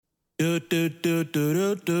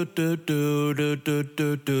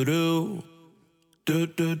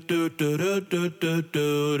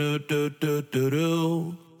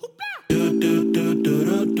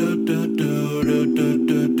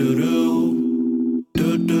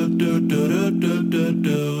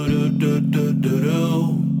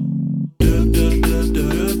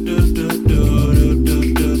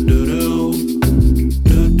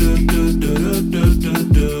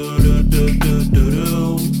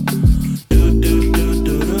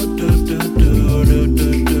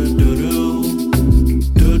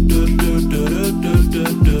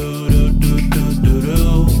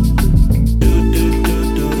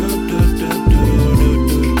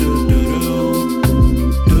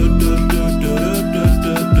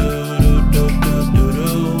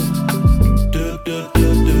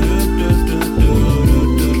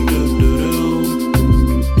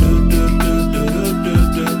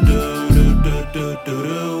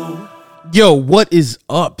Yo, what is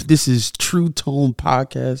up? This is TrueTone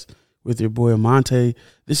Podcast with your boy Amante.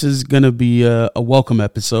 This is going to be a welcome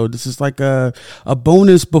episode. This is like a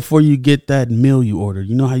bonus before you get that meal you ordered.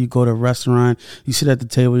 You know how you go to a restaurant, you sit at the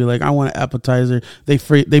table, you're like, I want an appetizer.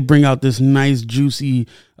 They bring out this nice, juicy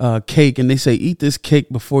cake, and they say, eat this cake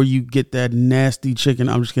before you get that nasty chicken.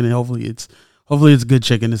 I'm just kidding. Hopefully it's good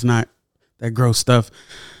chicken. It's not that gross stuff.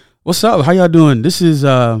 What's up? How y'all doing? This is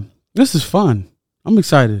fun. I'm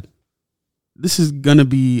excited. This is going to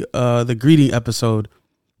be the greeting episode.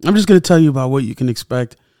 I'm just going to tell you about what you can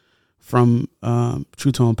expect from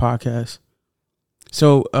TrueTone Podcast.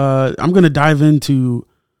 So I'm going to dive into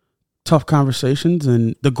tough conversations,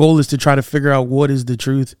 and the goal is to try to figure out what is the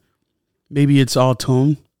truth. Maybe it's all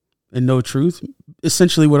tone and no truth.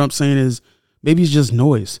 Essentially what I'm saying is maybe it's just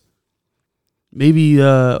noise. Maybe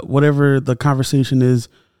whatever the conversation is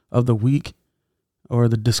of the week or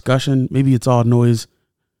the discussion, maybe it's all noise,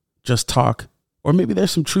 just talk. Or maybe there's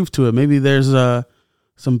some truth to it. Maybe there's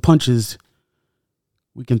some punches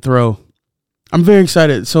we can throw. I'm very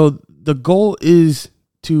excited. So the goal is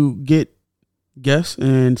to get guests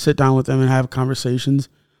and sit down with them and have conversations,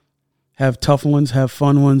 have tough ones, have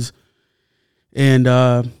fun ones. And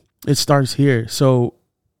it starts here. So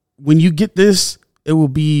when you get this, it will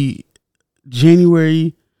be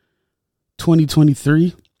January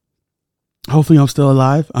 2023. Hopefully I'm still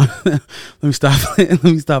alive. Let me stop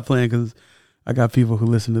playing because I got people who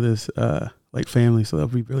listen to this like family, so they'll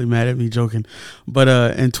be really mad at me joking. But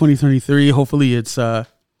in 2023, hopefully it's the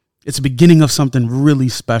beginning of something really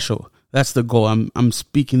special. That's the goal. I'm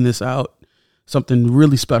speaking this out. Something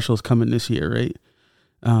really special is coming this year, right?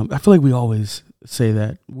 I feel like we always say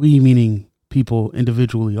that. We, meaning people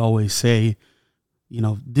individually, always say, you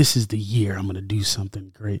know, this is the year I'm going to do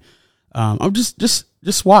something great. I'm just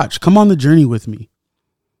watch. Come on the journey with me.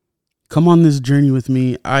 Come on this journey with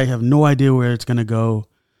me. I have no idea where it's going to go.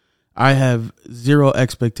 I have zero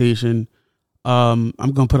expectation. I'm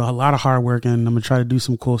going to put a lot of hard work in. I'm going to try to do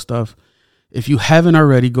some cool stuff. If you haven't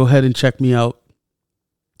already, go ahead and check me out.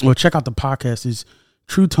 Or check out the podcast. It's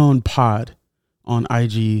TrueTone Pod on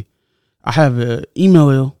IG. I have an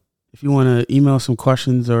email if you want to email some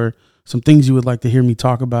questions or some things you would like to hear me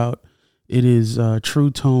talk about. It is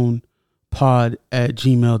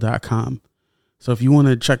TrueTonePod@gmail.com. So if you want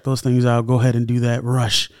to check those things out, go ahead and do that.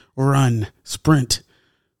 Rush, run, sprint,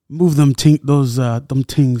 move them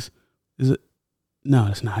things. Is it? No,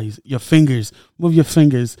 that's not how you. Your fingers. Move your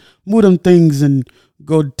fingers. Move them things and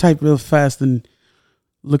go type real fast and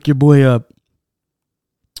look your boy up.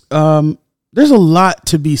 There's a lot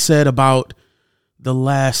to be said about the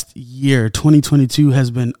last year. 2022 has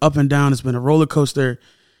been up and down. It's been a roller coaster.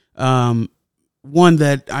 One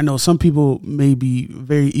that I know some people may be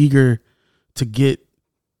very eager to get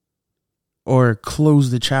or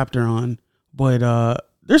close the chapter on, but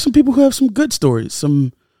there's some people who have some good stories,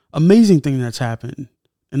 some amazing thing that's happened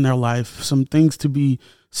in their life, some things to be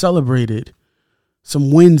celebrated,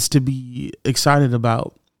 some wins to be excited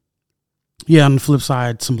about. Yeah, on the flip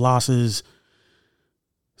side, some losses,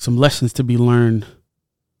 some lessons to be learned.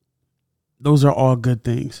 Those are all good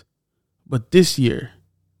things. But this year,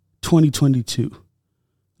 2022,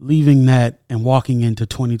 leaving that and walking into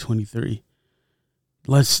 2023,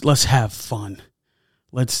 let's have fun.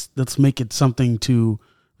 Let's make it something to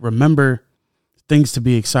remember, things to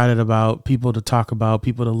be excited about, people to talk about,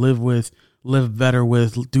 people to live with, live better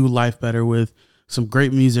with, do life better with. Some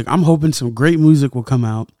great music. I'm hoping some great music will come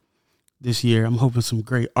out this year. I'm hoping some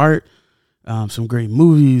great art, some great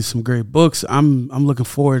movies, some great books. I'm looking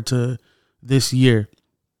forward to this year.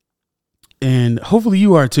 And hopefully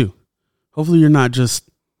you are too. Hopefully you're not just,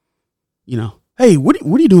 hey, what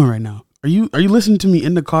are you doing right now? Are you listening to me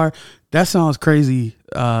in the car? That sounds crazy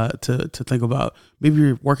to think about. Maybe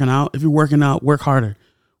you're working out. If you're working out, work harder.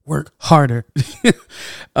 Work harder.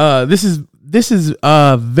 This is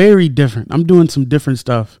very different. I'm doing some different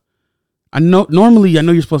stuff. I know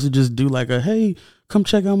you're supposed to just do like hey, come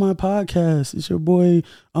check out my podcast. It's your boy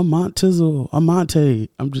Amante.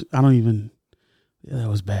 That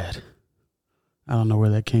was bad. I don't know where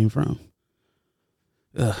that came from.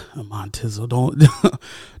 Amante.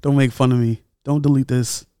 Don't make fun of me. Don't delete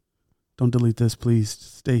this. Don't delete this, please.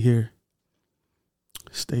 Stay here.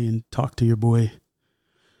 Stay and talk to your boy.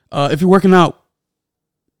 If you're working out,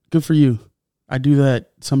 good for you. I do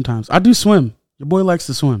that sometimes. I do swim. Your boy likes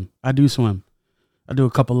to swim. I do swim. I do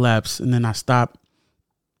a couple laps and then I stop.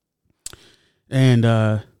 And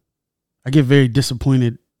I get very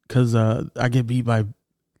disappointed because I get beat by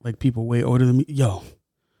like people way older than me. Yo,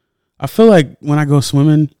 I feel like when I go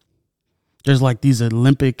swimming, there's like these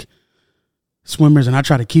Olympic swimmers and I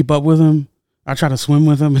try to keep up with them. I try to swim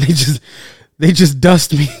with them and they just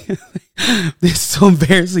dust me. It's so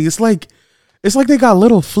embarrassing. It's like they got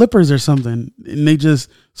little flippers or something and they just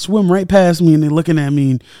swim right past me and they're looking at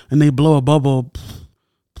me and they blow a bubble.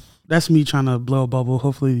 That's me trying to blow a bubble.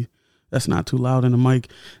 Hopefully that's not too loud in the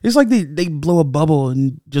mic. It's like they blow a bubble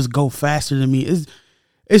and just go faster than me.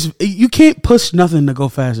 You can't push nothing to go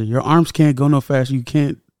faster. Your arms can't go no faster. You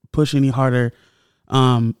can't push any harder.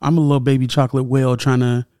 I'm a little baby chocolate whale trying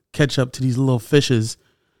to catch up to these little fishes.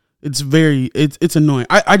 It's annoying.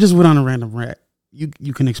 I just went on a random rant.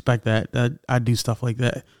 You can expect that I do stuff like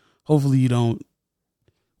that. Hopefully you don't,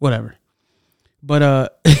 whatever.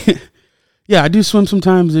 But, yeah, I do swim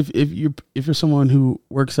sometimes. If you're someone who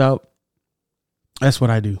works out, that's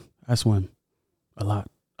what I do. I swim a lot.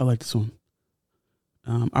 I like to swim.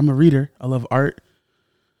 I'm a reader. I love art.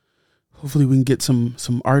 Hopefully we can get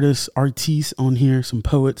some artists on here, some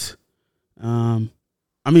poets.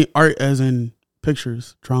 I mean art as in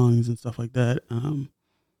pictures, drawings and stuff like that.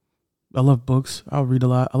 I love books. I'll read a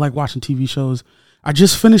lot. I like watching TV shows. I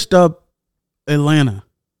just finished up Atlanta.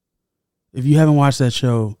 If you haven't watched that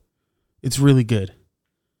show, it's really good.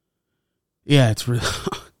 Yeah, it's really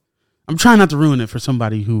I'm trying not to ruin it for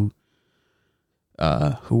somebody who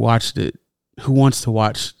watched it, who wants to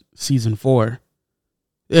watch season 4.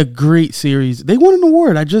 A great series. They won an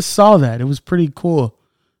award. I just saw that. It was pretty cool.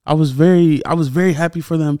 I was very happy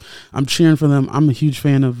for them. I'm cheering for them. I'm a huge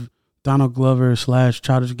fan of Donald Glover /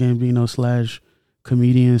 Childish Gambino /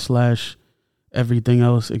 comedian / everything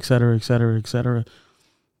else, et cetera, et cetera, et cetera.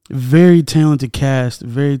 Very talented cast,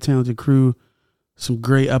 very talented crew, some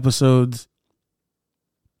great episodes.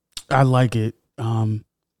 I like it.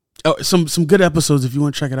 Some good episodes if you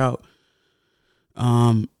want to check it out.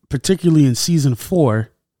 Particularly in season 4,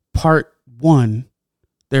 part 1,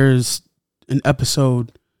 there's an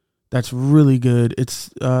episode that's really good. It's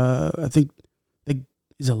I think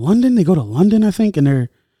is it London? They go to London, I think, and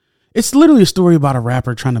it's literally a story about a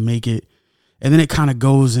rapper trying to make it, and then it kind of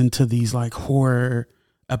goes into these like horror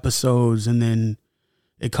episodes, and then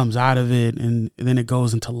it comes out of it, and then it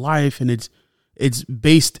goes into life, and it's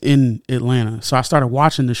based in Atlanta. So I started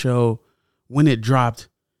watching the show when it dropped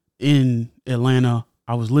in Atlanta.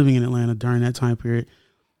 I was living in Atlanta during that time period,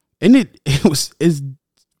 and it's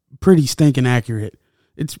pretty stinking accurate.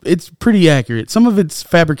 It's pretty accurate. Some of its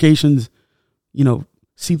fabrications,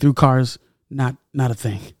 see-through cars, not a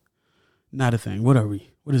thing. Not a thing. What are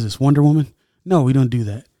we? What is this, Wonder Woman? No, we don't do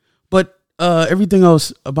that. But everything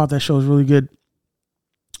else about that show is really good.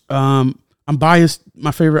 I'm biased.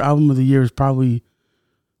 My favorite album of the year is probably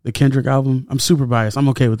the Kendrick album. I'm super biased. I'm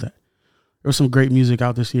okay with that. There was some great music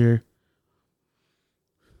out this year.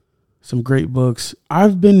 Some great books.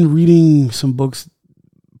 I've been reading some books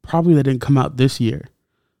probably that didn't come out this year.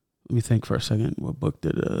 Let me think for a second. What book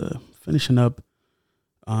did finishing up?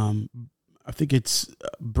 I think it's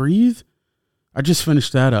Breathe. I just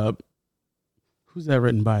finished that up. Who's that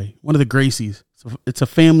written by? One of the Gracies. So it's a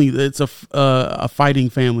family. It's a fighting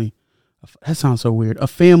family. That sounds so weird. A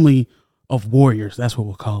family of warriors. That's what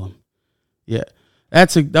we'll call them. Yeah,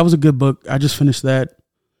 that was a good book. I just finished that.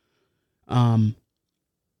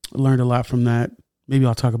 Learned a lot from that. Maybe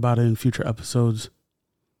I'll talk about it in future episodes.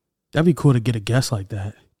 That'd be cool to get a guest like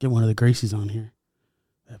that. Get one of the Gracies on here.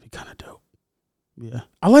 That'd be kind of dope. Yeah.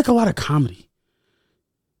 I like a lot of comedy.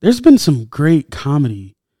 There's been some great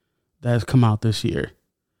comedy that has come out this year.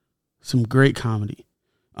 Some great comedy.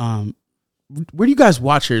 Where do you guys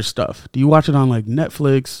watch your stuff? Do you watch it on like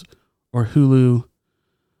Netflix or Hulu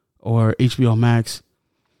or HBO Max?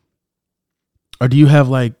 Or do you have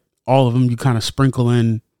like all of them? You kind of sprinkle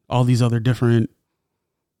in all these other different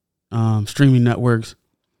streaming networks?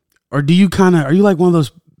 Or are you like one of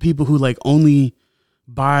those people who like only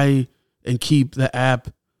buy and keep the app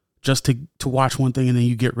just to watch one thing and then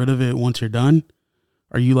you get rid of it once you're done?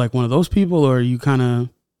 Are you like one of those people, or are you kind of,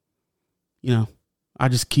 I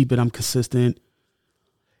just keep it, I'm consistent?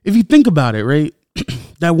 If you think about it, right,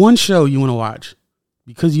 that one show you want to watch,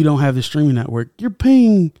 because you don't have the streaming network, you're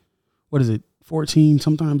paying, what is it, $14,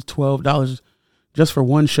 sometimes $12 just for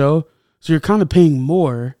one show. So you're kind of paying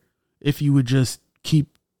more if you would just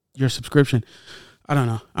keep your subscription. I don't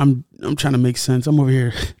know. I'm trying to make sense. I'm over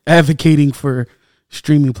here advocating for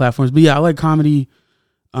streaming platforms. But yeah, I like comedy.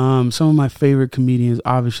 Some of my favorite comedians,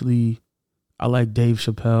 obviously, I like Dave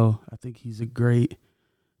Chappelle. I think he's Dave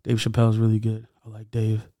Chappelle's really good. I like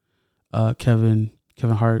Dave. Kevin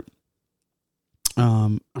Hart.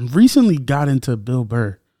 I recently got into Bill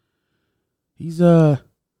Burr. He's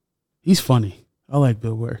funny. I like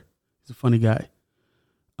Bill Burr. He's a funny guy.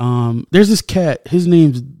 There's this cat. His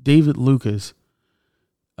name's David Lucas.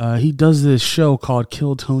 He does this show called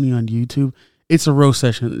Kill Tony on YouTube. It's a roast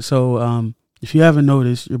session. So if you haven't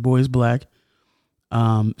noticed, your boy is black.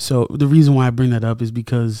 So the reason why I bring that up is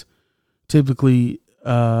because typically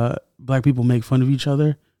black people make fun of each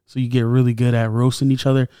other. So you get really good at roasting each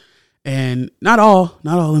other. And not all,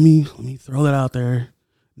 let me throw that out there.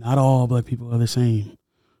 Not all black people are the same.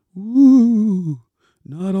 Ooh,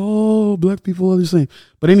 not all black people are the same.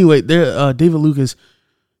 But anyway, David Lucas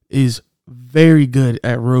is very good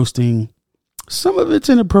at roasting. Some of it's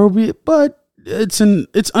inappropriate, but it's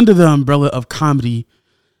under the umbrella of comedy,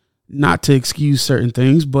 not to excuse certain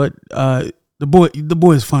things. But the boy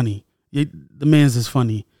is funny. The man's is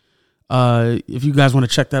funny. If you guys want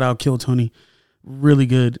to check that out, Kill Tony, really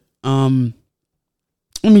good. Let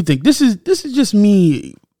me think. This is just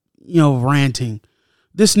me, ranting.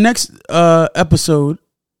 This next episode,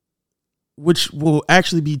 which will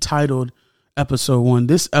actually be titled episode 1.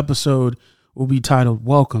 This episode will be titled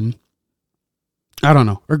Welcome. I don't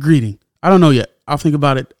know, or Greeting. I don't know yet. I'll think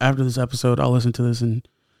about it after this episode. I'll listen to this and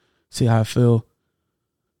see how I feel.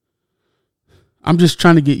 I'm just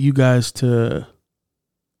trying to get you guys to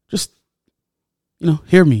just,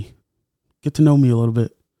 hear me, get to know me a little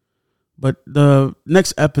bit. But the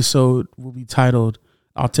next episode will be titled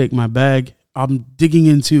I'll Take My Bag. I'm digging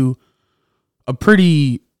into a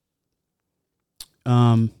pretty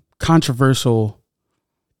controversial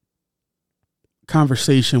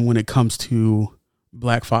conversation when it comes to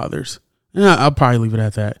black fathers. And I'll probably leave it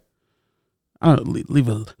at that. I don't leave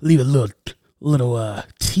a little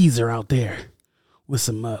teaser out there with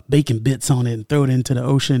some bacon bits on it and throw it into the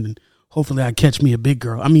ocean, and hopefully I catch me a big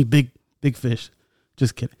girl. I mean big fish.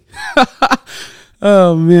 Just kidding.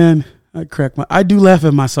 Oh man, I do laugh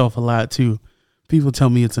at myself a lot too. People tell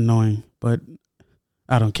me it's annoying, but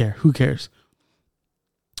I don't care. Who cares?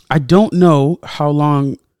 I don't know how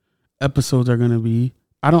long episodes are going to be.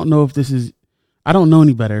 I don't know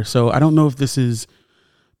any better. So I don't know if this is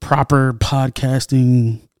proper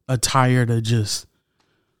podcasting attire to just,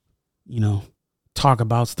 talk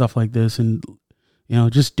about stuff like this and,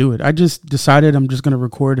 just do it. I just decided I'm just going to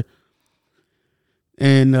record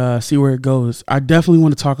and see where it goes. I definitely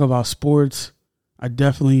want to talk about sports. I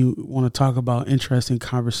definitely want to talk about interesting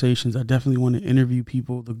conversations. I definitely want to interview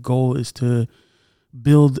people. The goal is to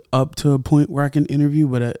build up to a point where I can interview,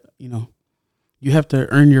 but you have to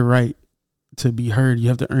earn your right to be heard. You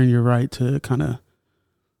have to earn your right to kind of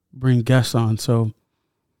bring guests on. So,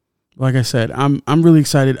 like I said, I'm really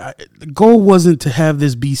excited. The goal wasn't to have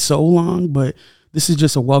this be so long, but this is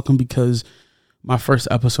just a welcome because my first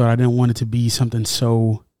episode, I didn't want it to be something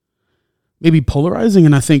so maybe polarizing.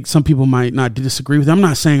 And I think some people might not disagree with it. I'm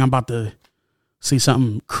not saying I'm about to say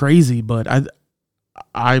something crazy, but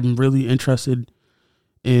I'm really interested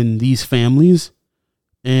in these families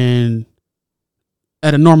and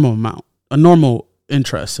at a normal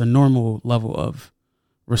interest, a normal level of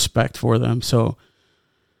respect for them. So,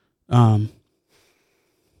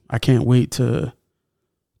 I can't wait to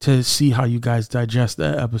see how you guys digest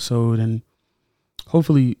that episode, and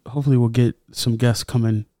hopefully we'll get some guests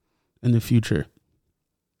coming in the future.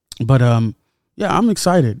 But, yeah, I'm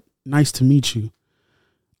excited. Nice to meet you.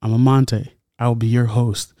 I'm Amante. I'll be your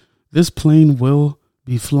host. This plane will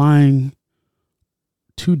be flying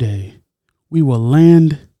today. We will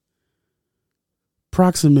land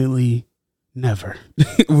approximately never.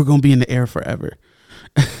 We're going to be in the air forever.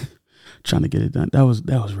 Trying to get it done. That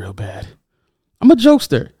was real bad. I'm a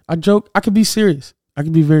jokester. I joke. I could be serious. I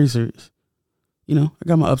could be very serious. I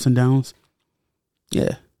got my ups and downs.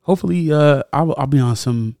 Yeah. Hopefully, I'll be on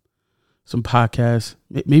some podcasts.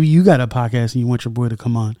 Maybe you got a podcast and you want your boy to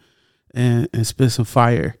come on and spit some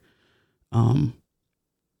fire.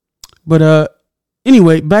 But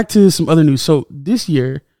anyway, back to some other news. So this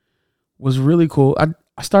year was really cool.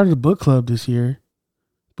 I I started a book club this year,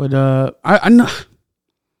 but I know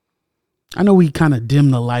we kind of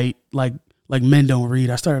dim the light, like men don't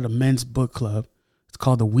read. I started a men's book club. It's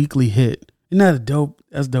called the Weekly Hit. Isn't that dope?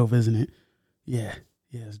 That's dope, isn't it? Yeah,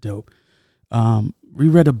 it's dope. We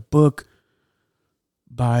read a book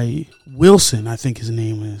by Wilson, I think his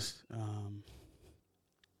name is.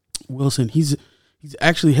 Wilson. He's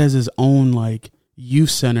actually has his own like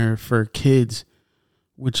youth center for kids,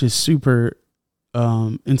 which is super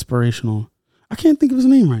inspirational. I can't think of his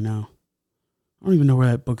name right now. I don't even know where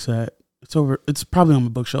that book's at. It's probably on my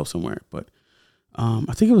bookshelf somewhere, but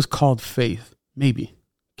I think it was called Faith. Maybe.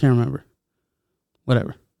 Can't remember.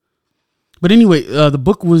 Whatever. But anyway, the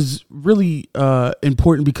book was really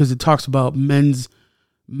important because it talks about men's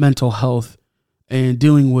mental health and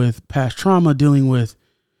dealing with past trauma, dealing with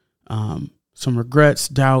some regrets,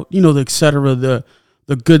 doubt, the et cetera, the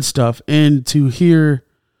good stuff. And to hear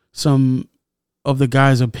some of the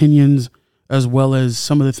guys' opinions as well as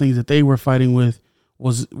some of the things that they were fighting with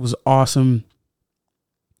was awesome.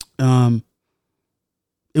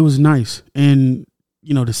 It was nice. And,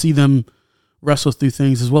 to see them wrestle through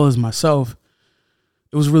things as well as myself,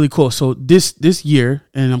 it was really cool. So this year,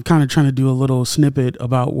 and I'm kind of trying to do a little snippet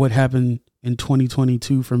about what happened in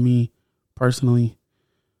 2022 for me personally.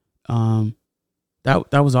 That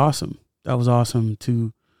was awesome. That was awesome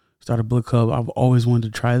to start a book club. I've always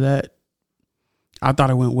wanted to try that. I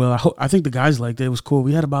thought it went well. I think the guys liked it. It was cool.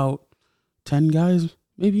 We had about 10 guys,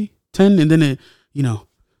 maybe 10. And then I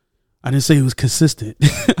didn't say it was consistent.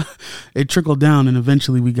 It trickled down, and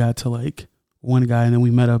eventually we got to like one guy, and then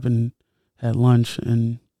we met up and had lunch,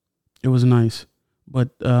 and it was nice.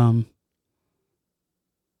 But that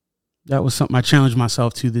was something I challenged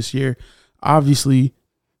myself to this year. Obviously,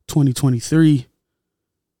 2023,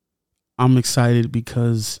 I'm excited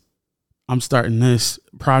because I'm starting this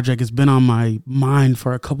project. It's been on my mind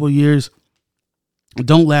for a couple of years.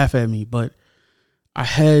 Don't laugh at me, but I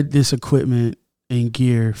had this equipment and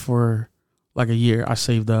gear for like a year. I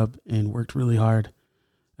saved up and worked really hard,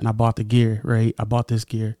 and I bought the gear, right? I bought this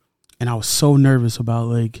gear, and I was so nervous about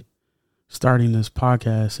like starting this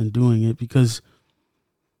podcast and doing it because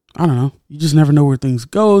I don't know, you just never know where things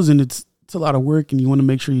goes, and it's a lot of work, and you want to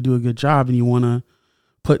make sure you do a good job, and you want to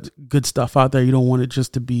put good stuff out there. You don't want it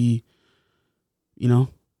just to be,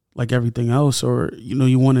 like everything else, or,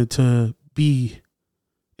 you want it to be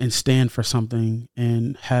and stand for something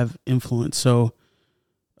and have influence. So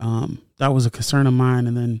that was a concern of mine.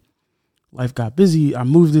 And then life got busy. I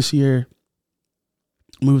moved this year,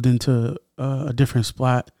 moved into a different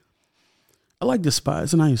spot. I like this spot.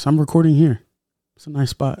 It's nice. I'm recording here. It's a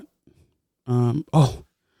nice spot.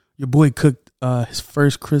 Your boy cooked his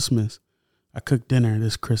first Christmas. I cooked dinner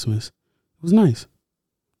this Christmas. It was nice. It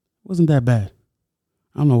wasn't that bad.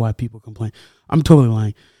 I don't know why people complain. I'm totally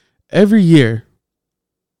lying. Every year,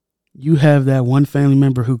 you have that one family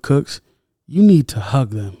member who cooks. You need to hug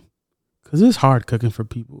them because it's hard cooking for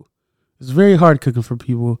people. It's very hard cooking for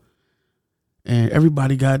people. And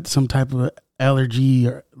everybody got some type of allergy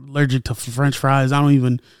or allergic to French fries.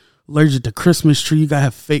 Allergic to Christmas tree. You got to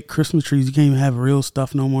have fake Christmas trees. You can't even have real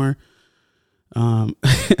stuff no more. I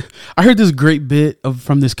heard this great bit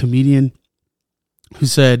from this comedian who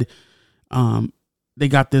said they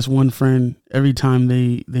got this one friend, every time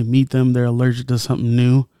they meet them, they're allergic to something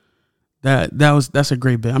new. That's a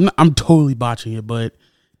great bit. I'm totally botching it, but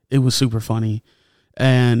it was super funny.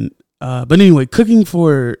 And but anyway, cooking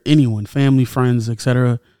for anyone, family, friends,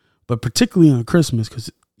 etc., but particularly on Christmas, because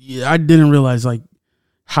I didn't realize like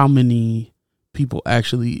how many people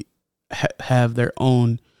actually have their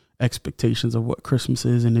own expectations of what Christmas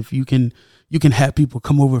is. And if you can have people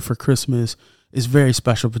come over for Christmas, it's very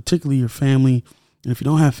special, particularly your family. And if you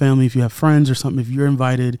don't have family, if you have friends or something, if you're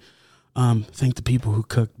invited, thank the people who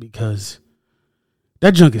cooked, because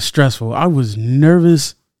that junk is stressful. I was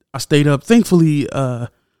nervous. I stayed up. Thankfully,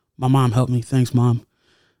 my mom helped me. Thanks, Mom.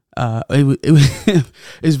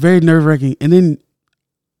 It's very nerve wracking. And then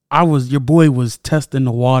your boy was testing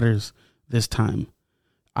the waters this time.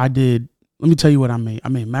 Let me tell you what I made. I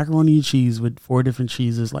made macaroni and cheese with 4 different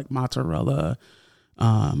cheeses, like mozzarella.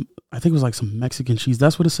 I think it was like some Mexican cheese.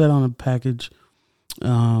 That's what it said on the package.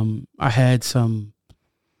 I had some,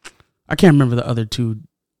 I can't remember the other two.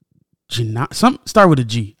 Some start with a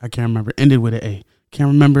G. I can't remember. Ended with an A. Can't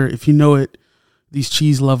remember. If you know it, these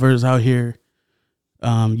cheese lovers out here,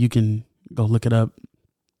 you can go look it up.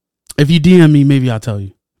 If you DM me, maybe I'll tell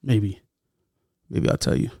you. Maybe I'll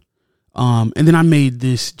tell you. And then I made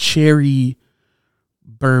this cherry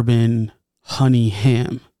bourbon honey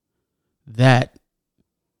ham. That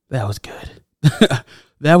was good.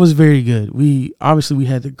 That was very good. We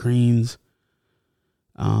had the greens.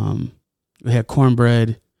 We had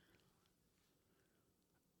cornbread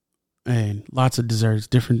and lots of desserts,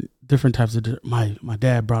 different types of my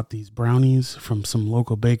dad brought these brownies from some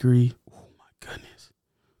local bakery. Oh my goodness.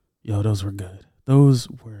 Yo, those were good. Those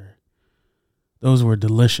were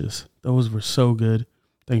delicious. Those were so good.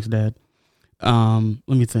 Thanks, Dad. Let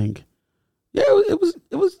me think. Yeah, it was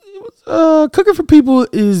cooking for people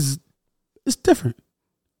is different.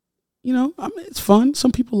 You know, I mean, it's fun.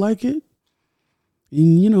 Some people like it.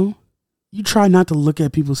 And, you know, you try not to look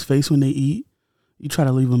at people's face when they eat. You try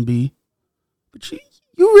to leave them be. But you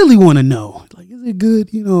really want to know. Like, is it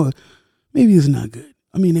good? You know, maybe it's not good.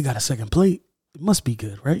 I mean, they got a second plate. It must be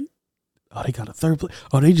good, right? Oh, they got a third plate.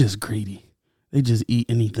 Oh, they just greedy. They just eat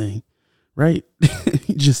anything, right?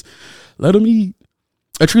 Just let them eat.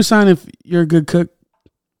 A true sign if you're a good cook,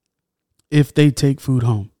 if they take food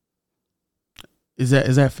home. Is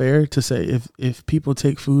that fair to say? If people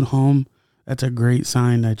take food home, that's a great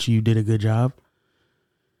sign that you did a good job.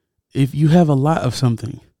 If you have a lot of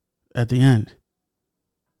something at the end,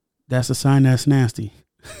 that's a sign that's nasty.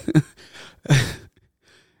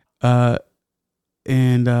 You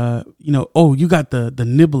know, oh, you got the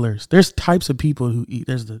nibblers. There's types of people who eat.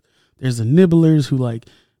 There's the nibblers who like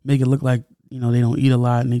make it look like, you know, they don't eat a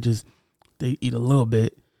lot and they eat a little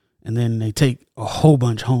bit and then they take a whole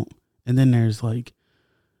bunch home. And then there's like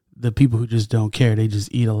the people who just don't care. They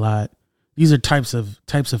just eat a lot. These are types of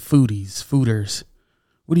fooders.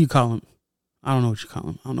 What do you call them? I don't know what you call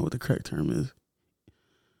them. I don't know what the correct term is.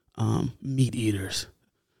 Meat eaters.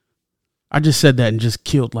 I just said that and just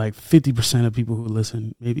killed like 50% of people who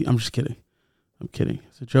listen. Maybe I'm just kidding. I'm kidding.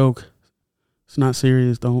 It's a joke. It's not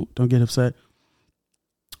serious. Don't get upset.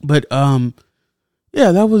 But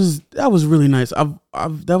yeah, that was really nice.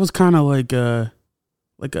 That was kind of like a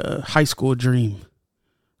high school dream.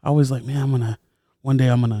 I was like, man, one day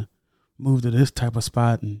I'm gonna move to this type of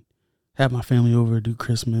spot and have my family over, do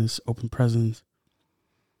Christmas, open presents.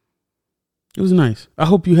 It was nice. I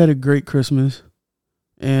hope you had a great Christmas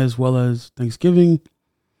as well as Thanksgiving,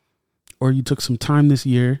 or you took some time this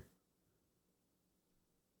year.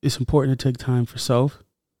 It's important to take time for self.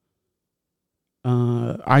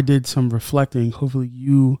 I did some reflecting. Hopefully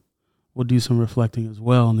you will do some reflecting as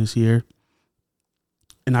well in this year.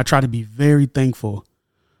 And I try to be very thankful,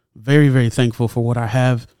 very, very thankful for what I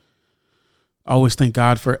have. I always thank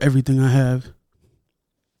God for everything I have.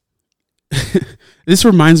 This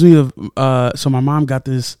reminds me of, so my mom got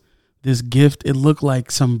this gift. It looked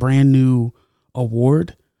like some brand new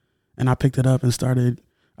award. And I picked it up and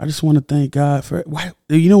I just want to thank God for, why,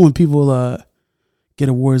 you know, when people, get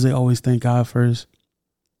awards, they always thank God first.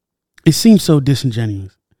 It seems so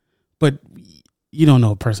disingenuous, but you don't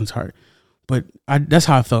know a person's heart. But that's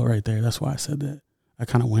how I felt right there. That's why I said that. I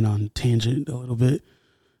kind of went on tangent a little bit.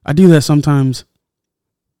 I do that sometimes.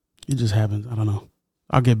 It just happens. I don't know.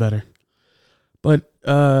 I'll get better. But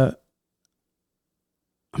I'm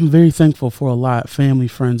very thankful for a lot. Family,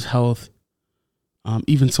 friends, health,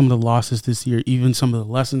 even some of the losses this year, even some of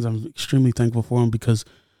the lessons. I'm extremely thankful for them because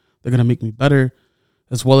they're going to make me better,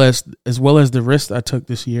 as well as the risks I took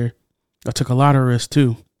this year. I took a lot of risks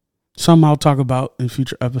too. Some I'll talk about in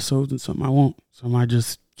future episodes and some I won't. Some I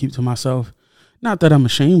just keep to myself. Not that I'm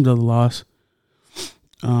ashamed of the loss.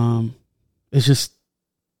 It's just,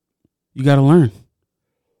 you got to learn.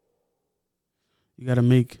 You got to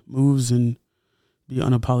make moves and be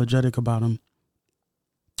unapologetic about them.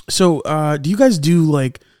 So, do you guys do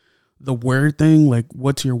like the word thing? Like,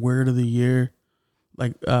 what's your word of the year?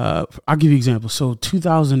 Like, I'll give you an example. So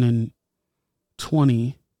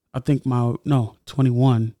 2020, I think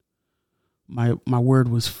 21, my word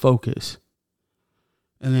was focus.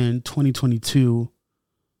 And then 2022,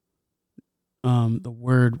 the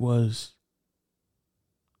word was,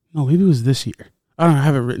 no, maybe it was this year. I don't know, I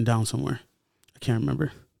have it written down somewhere. I can't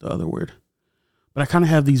remember the other word. But I kind of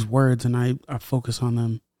have these words and I focus on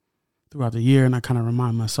them throughout the year, and I kind of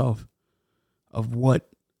remind myself of what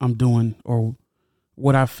I'm doing or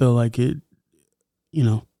what I feel like it, you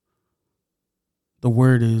know, the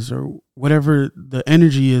word is, or whatever the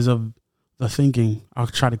energy is of the thinking. I'll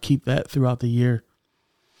try to keep that throughout the year.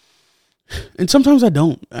 And sometimes I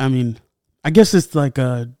don't. I mean, I guess it's like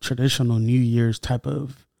a traditional New Year's type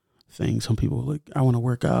of thing. Some people are like, I want to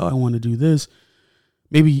work out. I want to do this.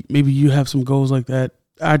 Maybe you have some goals like that.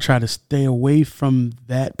 I try to stay away from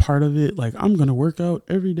that part of it. Like, I'm going to work out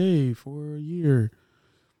every day for a year.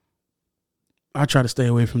 I try to stay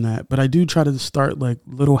away from that. But I do try to start like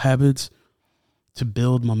little habits to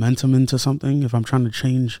build momentum into something. If I'm trying to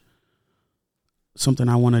change something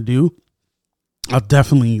I want to do, I'll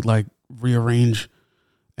definitely like rearrange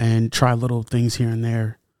and try little things here and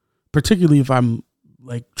there, particularly if I'm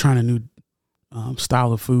like trying a new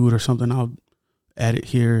style of food or something, I'll add it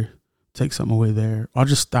here, take something away there. I'll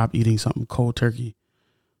just stop eating something cold turkey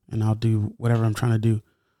and I'll do whatever I'm trying to do.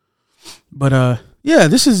 But yeah,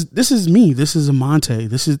 this is me. This is Amante.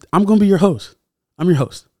 I'm gonna be your host. I'm your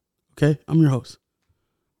host. Okay? I'm your host.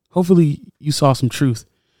 Hopefully you saw some truth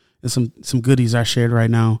and some goodies I shared right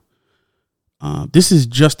now. This is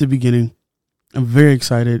just the beginning. I'm very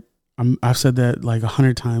excited. I've said that like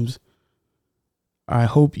 100 times. I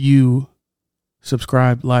hope you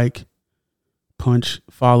subscribe, like, punch,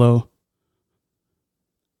 follow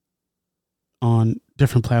on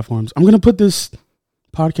different platforms. I'm going to put this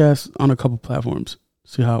podcast on a couple platforms,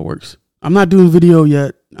 see how it works. I'm not doing video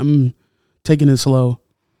yet. I'm taking it slow,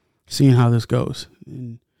 seeing how this goes.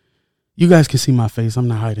 And you guys can see my face. I'm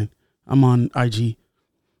not hiding. I'm on IG.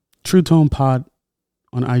 TrueTone Pod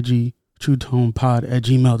on IG.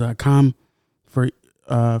 TrueTonePod@gmail.com for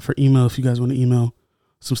email. If you guys want to email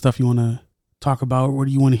some stuff you want to talk about, what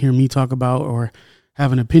do you want to hear me talk about or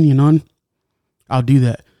have an opinion on, I'll do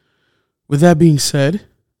that. With that being said,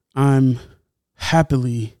 I'm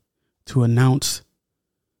happily to announce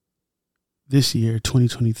this year,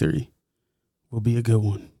 2023, will be a good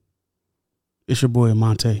one. It's your boy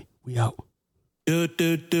Amante. We out. Do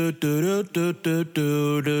do do do do do do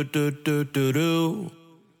do do do do do.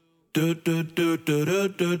 Do do do do do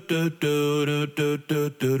do do do do do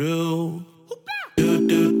do do.